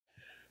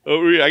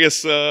I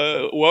guess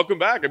welcome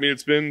back. I mean,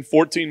 it's been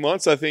 14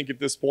 months, I think, at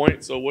this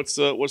point. So what's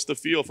the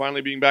feel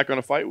finally being back on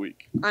a fight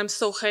week? I'm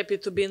so happy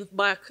to be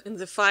back in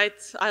the fight.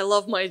 I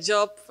love my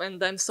job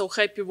and I'm so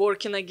happy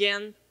working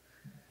again.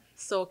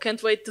 So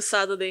can't wait to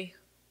Saturday.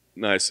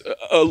 Nice.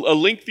 A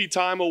lengthy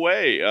time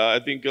away. I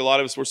think a lot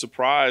of us were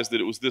surprised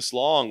that it was this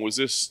long. Was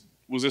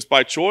this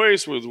by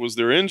choice? Was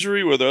there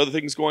injury? Were there other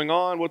things going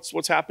on?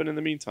 What's happened in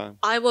the meantime?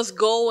 I was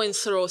going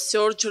through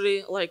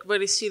surgery, like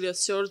very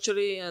serious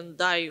surgery,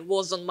 and I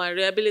was on my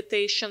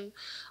rehabilitation.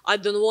 I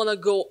don't want to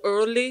go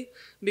early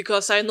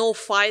because I know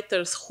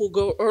fighters who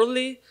go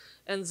early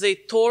and they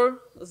tore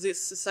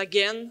this is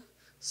again.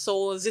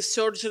 So this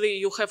surgery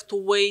you have to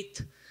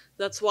wait.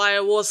 That's why I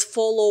was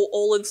follow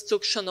all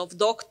instruction of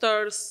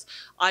doctors.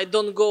 I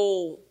don't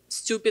go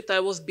stupid.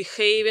 I was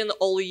behaving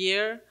all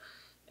year,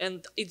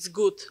 and it's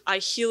good. I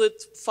heal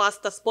it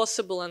fast as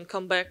possible and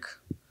come back.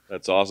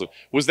 That's awesome.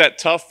 Was that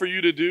tough for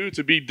you to do,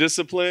 to be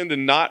disciplined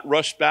and not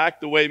rush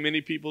back the way many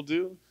people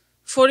do?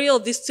 For real,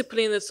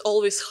 discipline is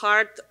always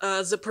hard.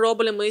 The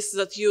problem is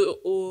that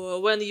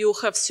when you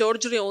have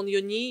surgery on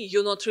your knee,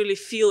 you not really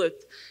feel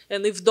it.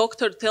 And if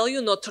doctor tell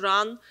you not to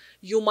run,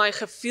 you might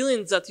have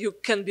feelings that you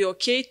can be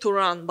okay to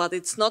run, but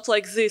it's not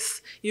like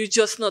this. You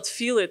just not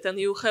feel it, and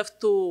you have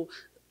to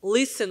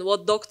listen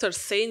what doctors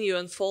saying you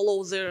and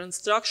follow their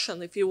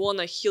instruction if you want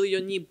to heal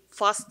your knee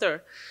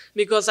faster.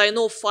 Because I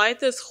know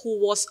fighters who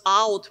was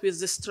out with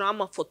this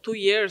trauma for 2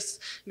 years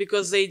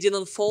because they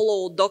didn't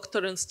follow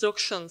doctor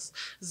instructions.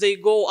 They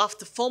go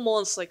after 4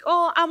 months like,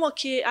 oh, I'm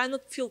okay, I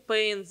not feel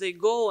pain. They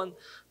go and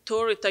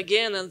tear it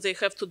again and they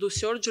have to do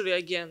surgery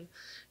again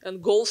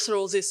and go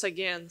through this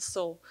again.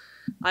 So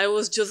I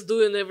was just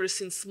doing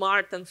everything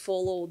smart and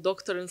follow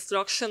doctor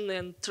instruction,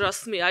 and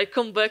trust me, I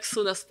come back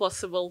soon as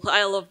possible.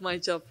 I love my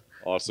job.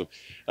 Awesome.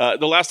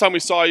 The last time we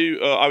saw you,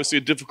 obviously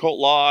a difficult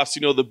loss,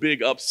 the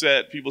big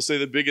upset. People say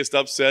the biggest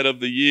upset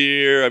of the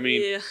year. I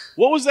mean, Yeah.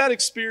 what was that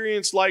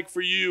experience like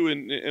for you,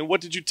 and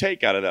what did you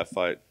take out of that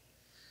fight?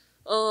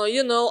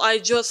 I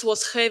just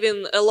was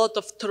having a lot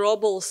of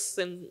troubles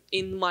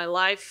in my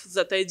life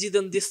that I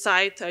didn't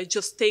decide. I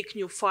just take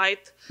new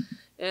fight.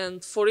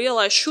 And for real,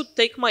 I should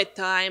take my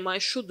time, I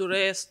should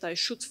rest, I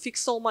should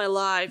fix all my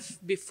life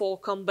before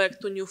come back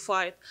to new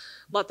fight.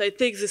 But I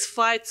take this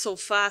fight so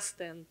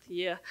fast and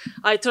yeah,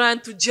 I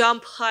trying to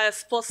jump high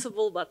as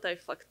possible, but I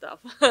fucked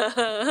up.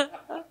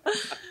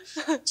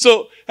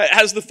 So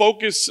has the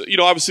focus,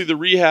 obviously the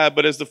rehab,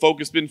 but has the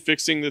focus been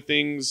fixing the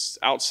things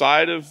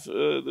outside of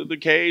the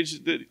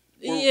cage that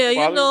were Yeah,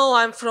 bothering?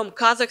 I'm from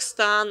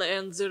Kazakhstan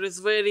and there is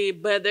very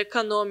bad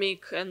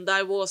economic and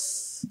I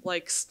was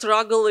like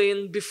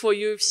struggling before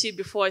UFC,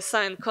 before I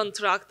signed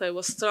contract, I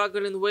was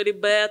struggling very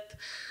bad.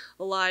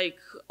 Like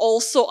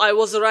also I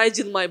was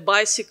riding my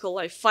bicycle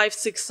like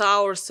 5-6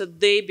 hours a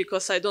day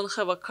because I don't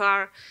have a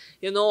car.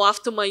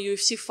 After my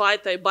UFC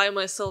fight, I buy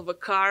myself a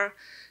car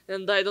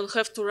and I don't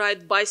have to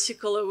ride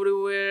bicycle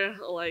everywhere.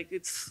 Like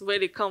it's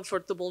very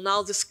comfortable.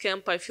 Now this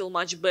camp I feel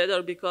much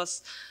better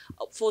because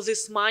for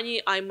this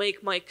money I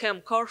make my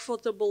camp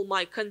comfortable,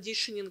 my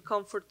conditioning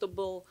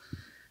comfortable,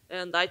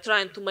 and I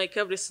trying to make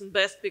everything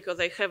best because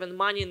I having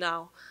money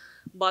now.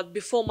 But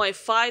before my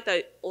fight,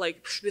 I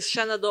like with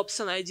Shanna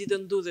Dobson, I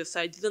didn't do this.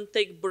 I didn't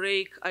take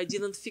break. I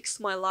didn't fix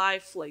my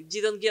life. Like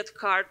didn't get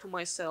car to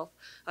myself.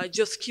 I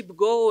just keep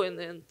going,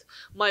 and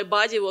my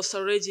body was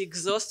already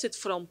exhausted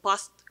from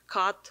past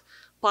cut,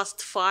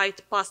 past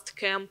fight, past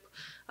camp.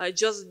 I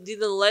just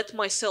didn't let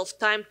myself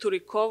time to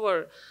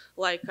recover.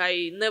 Like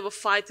I never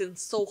fight in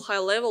so high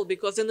level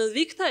because in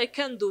Invicta I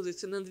can do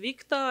this. In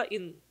Invicta,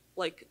 in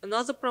like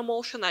another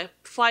promotion, I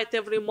fight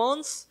every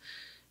month,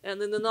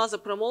 and in another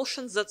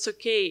promotions that's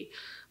okay.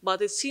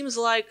 But it seems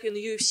like in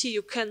UFC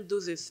you can't do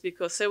this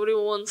because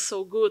everyone's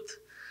so good.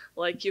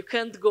 Like you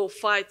can't go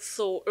fight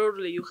so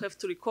early. You have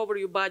to recover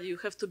your body. You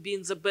have to be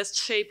in the best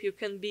shape you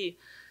can be.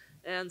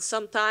 And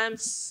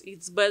sometimes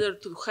it's better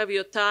to have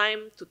your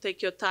time, to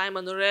take your time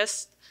and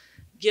rest,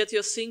 get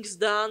your things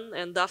done,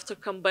 and after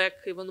come back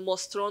even more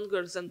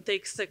stronger than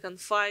take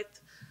second fight.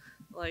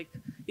 Like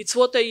it's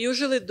what I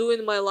usually do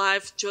in my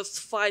life,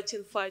 just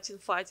fighting, fighting,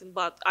 fighting.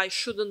 But I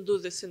shouldn't do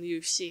this in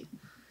UFC.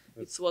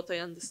 It's what I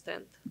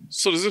understand.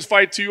 So does this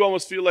fight to you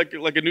almost feel like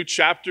a new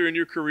chapter in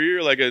your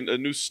career, like a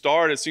new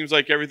start? It seems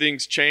like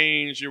everything's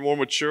changed. You're more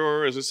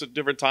mature. Is this a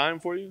different time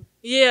for you?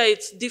 Yeah,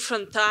 it's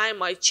different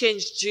time. I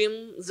changed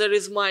gym. There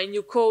is my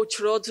new coach,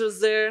 Rogers,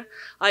 there.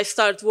 I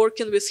start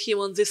working with him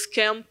on this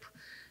camp.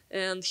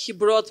 And he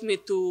brought me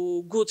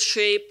to good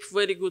shape,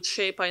 very good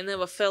shape. I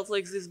never felt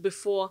like this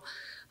before.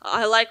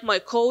 I like my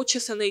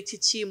coaches in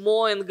ATT,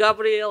 Mo and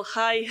Gabriel.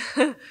 Hi.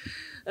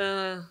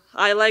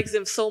 I like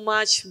them so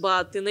much,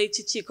 but in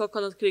ATT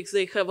Coconut Creek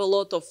they have a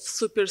lot of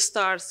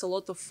superstars, a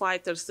lot of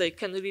fighters. They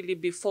can really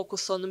be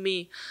focused on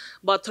me.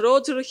 But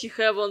Roger, he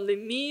have only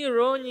me,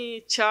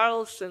 Ronnie,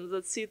 Charles, and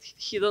that's it.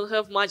 He don't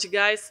have much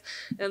guys,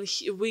 and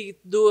we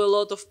do a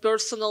lot of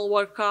personal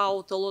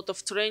workout, a lot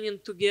of training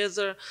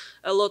together,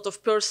 a lot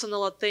of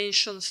personal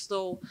attention.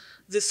 So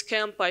this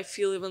camp I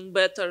feel even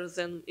better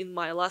than in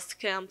my last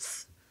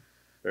camps.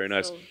 Very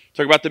nice. So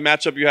Talk about the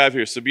matchup you have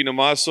here. Sabina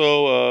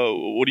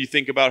Mazo, what do you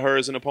think about her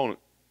as an opponent?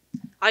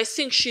 I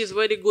think she's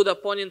very good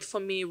opponent for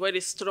me,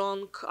 very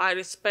strong. I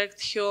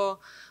respect her.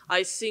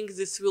 I think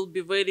this will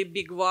be very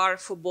big war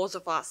for both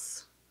of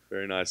us.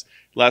 Very nice.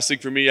 Last thing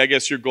for me, I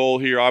guess your goal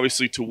here,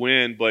 obviously, to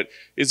win. But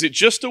is it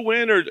just a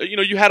win, or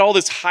you had all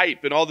this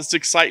hype and all this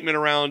excitement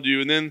around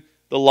you, and then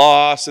the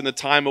loss and the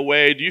time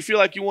away? Do you feel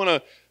like you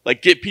want to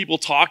get people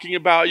talking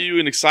about you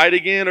and excited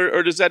again,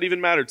 or does that even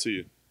matter to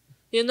you?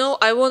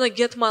 I want to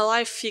get my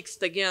life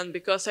fixed again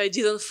because I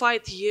didn't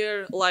fight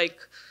here.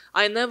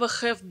 I never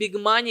have big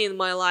money in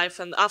my life,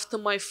 and after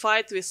my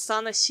fight with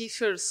Sana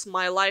Sifers,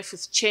 my life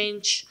has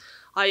changed.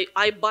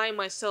 I buy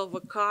myself a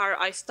car,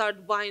 I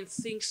start buying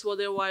things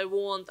whatever I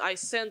want, I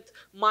send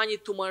money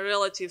to my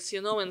relatives,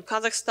 in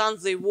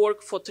Kazakhstan they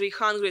work for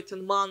 300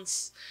 in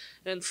months,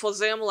 and for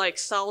them like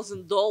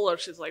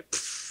 $1,000 is like,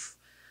 pfft.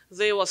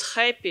 They was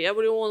happy,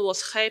 everyone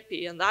was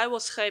happy, and I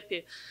was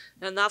happy.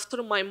 And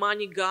after my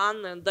money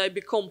gone and I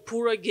become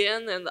poor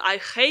again, and I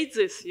hate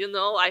this,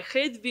 I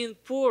hate being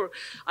poor.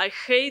 I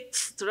hate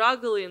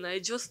struggling. I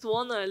just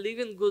want to live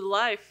a good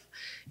life.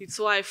 It's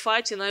why I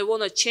fight, and I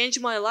want to change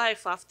my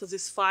life after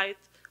this fight.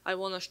 I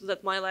want to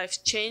that my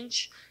life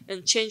change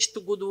and change to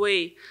good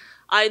way.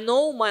 I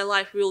know my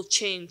life will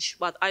change,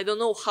 but I don't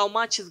know how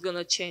much it's going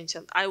to change.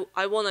 And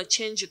I want to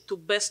change it to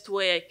best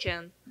way I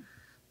can.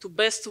 To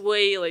best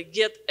way,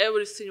 get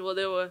everything,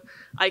 whatever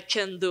I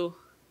can do.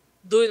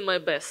 Doing my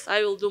best.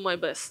 I will do my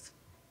best.